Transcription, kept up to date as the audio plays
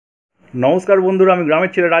নমস্কার বন্ধুরা, আমি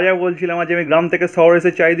গ্রামের ছেলে রাজা বলছিলাম। আজ আমি গ্রাম থেকে শহরে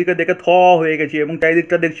এসে চারিদিকে দেখে হয়ে গেছি এবং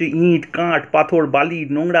চারিদিকটা দেখছি ইট, কাঠ, পাথর, বালি,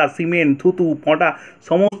 নোংরা, সিমেন্ট, থুতু, পটা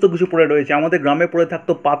সমস্ত কিছু পড়ে রয়েছে। আমাদের গ্রামে পড়ে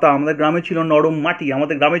থাকতো পাতা, আমাদের গ্রামে ছিল নরম মাটি,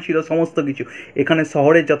 আমাদের গ্রামে ছিল সমস্ত কিছু। এখানে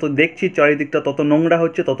শহরে যত দেখছি চারিদিকটা তত নোংরা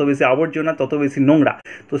হচ্ছে, তত বেশি আবর্জনা, তত বেশি নোংরা।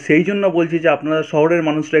 তো সেই জন্য বলছি যে আপনারা শহরের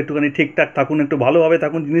মানুষরা একটুখানি ঠিকঠাক থাকুন, একটু ভালোভাবে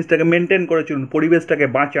থাকুন, জিনিসটাকে মেনটেন করে চলুন, পরিবেশটাকে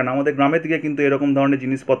বাঁচান। আমাদের গ্রামের দিকে কিন্তু এরকম ধরনের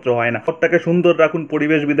জিনিসপত্র হয় না। শহরটাকে সুন্দর রাখুন,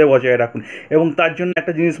 পরিবেশবিদে বজায় রাখুন। এবং তার জন্য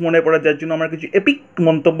একটা জিনিস মনে পড়ে, যার জন্য আমার কিছু এপিক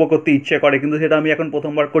মন্তব্য করতে ইচ্ছে করে, কিন্তু সেটা আমি এখন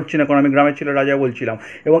প্রথমবার করছি না, কারণ আমি গ্রামের ছেলে রাজা বলছিলাম।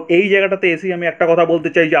 এবং এই জায়গাটাতে এসেই আমি একটা কথা বলতে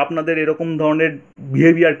চাই যে আপনাদের এরকম ধরনের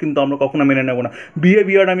বিহেভিয়ার কিন্তু আমরা কখনো মেনে নেব না।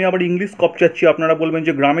 বিহেভিয়ার আমি আবার ইংলিশ কপচাচ্ছি, আপনারা বলবেন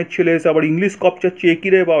যে গ্রামের ছেলে এসে আবার ইংলিশ কপচাচ্ছি, একই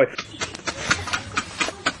রে বাবা।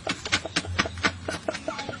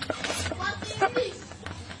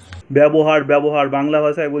 ব্যবহার ব্যবহার বাংলা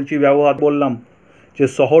ভাষায় বলছি, ব্যবহার বললাম যে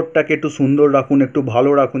শহরটাকে একটু সুন্দর রাখুন, একটু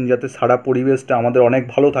ভালো রাখুন, যাতে সারা পরিবেশটা আমাদের অনেক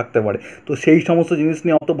ভালো থাকতে পারে। তো সেই সমস্ত জিনিস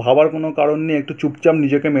নিয়ে অত ভাবার কোনো কারণ নেই, একটু চুপচাপ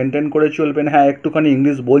নিজেকে মেনটেন করে চলবেন। হ্যাঁ, একটুখানি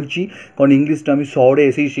ইংলিশ বলছি, কারণ ইংলিশটা আমি শহরে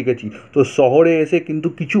এসেই শিখেছি। তো শহরে এসে কিন্তু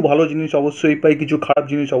কিছু ভালো জিনিস অবশ্যই পাই, কিছু খারাপ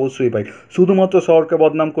জিনিস অবশ্যই পাই। শুধুমাত্র শহরকে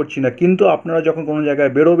বদনাম করছি না, কিন্তু আপনারা যখন কোনো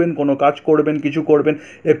জায়গায় বেরোবেন, কোনো কাজ করবেন, কিছু করবেন,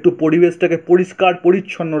 একটু পরিবেশটাকে পরিষ্কার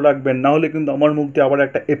পরিচ্ছন্ন রাখবেন, নাহলে কিন্তু আমার মুখ দিয়ে আবার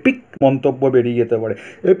একটা এপিক মন্তব্য বেরিয়ে যেতে পারে।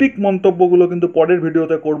 এপিক মন্তব্যগুলো কিন্তু পরের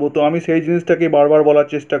ভিডিওতে করব। তো আমি সেই জিনিসটাকেই বারবার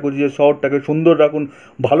বলার চেষ্টা করছি যে শহরটাকে সুন্দর রাখুন,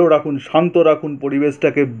 ভালো রাখুন, শান্ত রাখুন,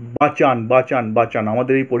 পরিবেশটাকে বাঁচান বাঁচান বাঁচান।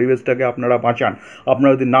 আমাদের এই পরিবেশটাকে আপনারা বাঁচান।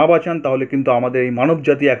 আপনারা যদি না বাঁচান তাহলে কিন্তু আমাদের এই মানব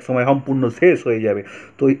জাতি একসময় সম্পূর্ণ শেষ হয়ে যাবে।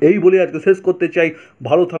 তো এই বলে আজকে শেষ করতে চাই।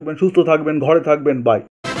 ভালো থাকবেন, সুস্থ থাকবেন, ঘরে থাকবেন, বাই।